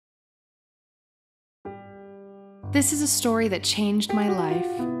This is a story that changed my life.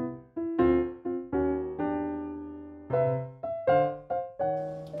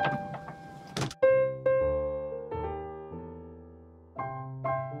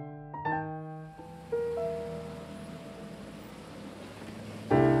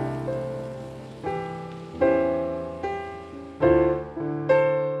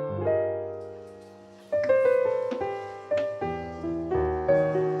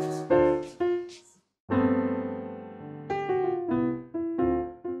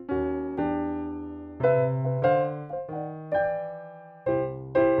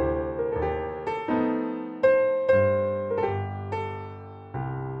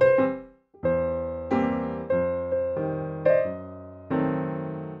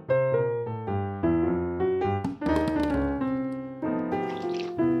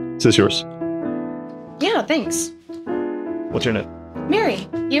 Is this yours? Yeah, thanks. What's your name? Mary,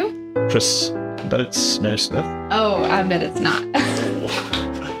 you? Chris. I bet it's Mary Smith. Oh, I bet it's not.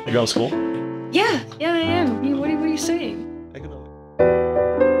 You go to school? Yeah, I am. What are you saying?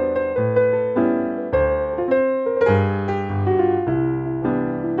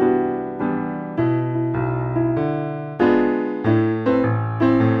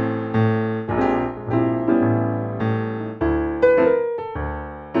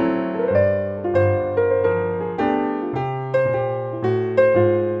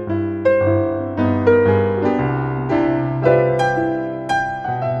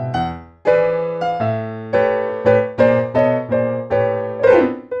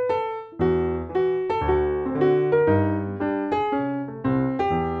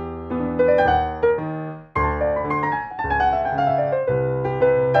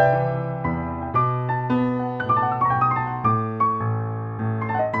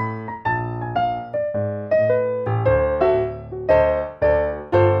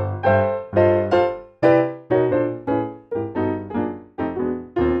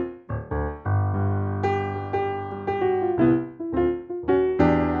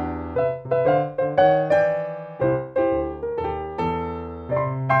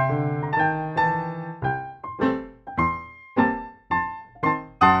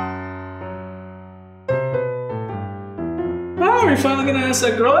 Oh, are you finally gonna ask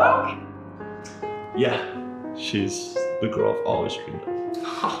that girl out? Yeah. She's the girl I've always dreamed of.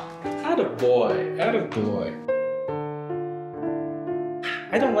 Oh, attaboy, attaboy.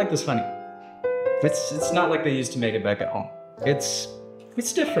 I don't like this honey. It's not like they used to make it back at home. It's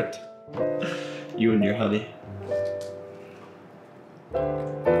different. You and your honey.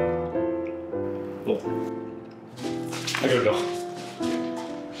 Well, I gotta go.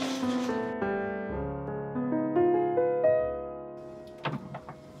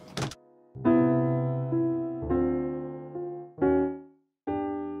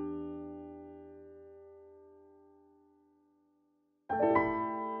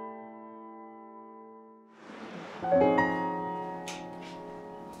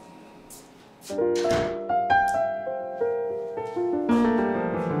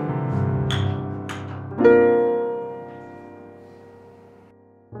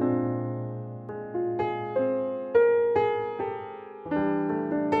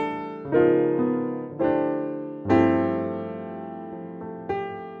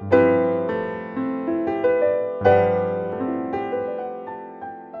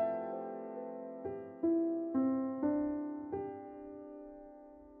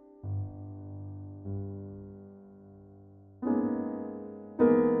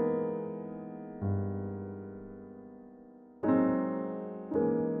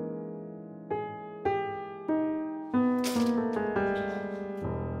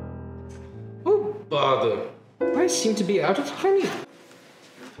 Oh, bother. I seem to be out of honey.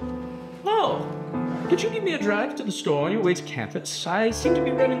 Oh, could you give me a drive to the store on your way to campus? I seem to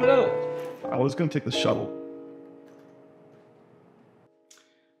be running low. I was gonna take the shuttle.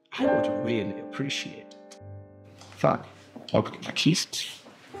 I would really appreciate it. Fine. I'll go get my keys.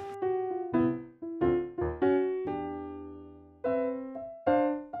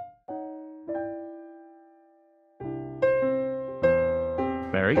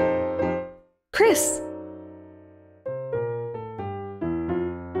 Mary? Chris!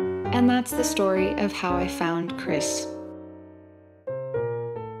 And that's the story of how I found Chris.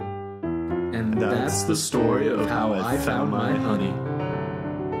 And that's the story of how I found my honey.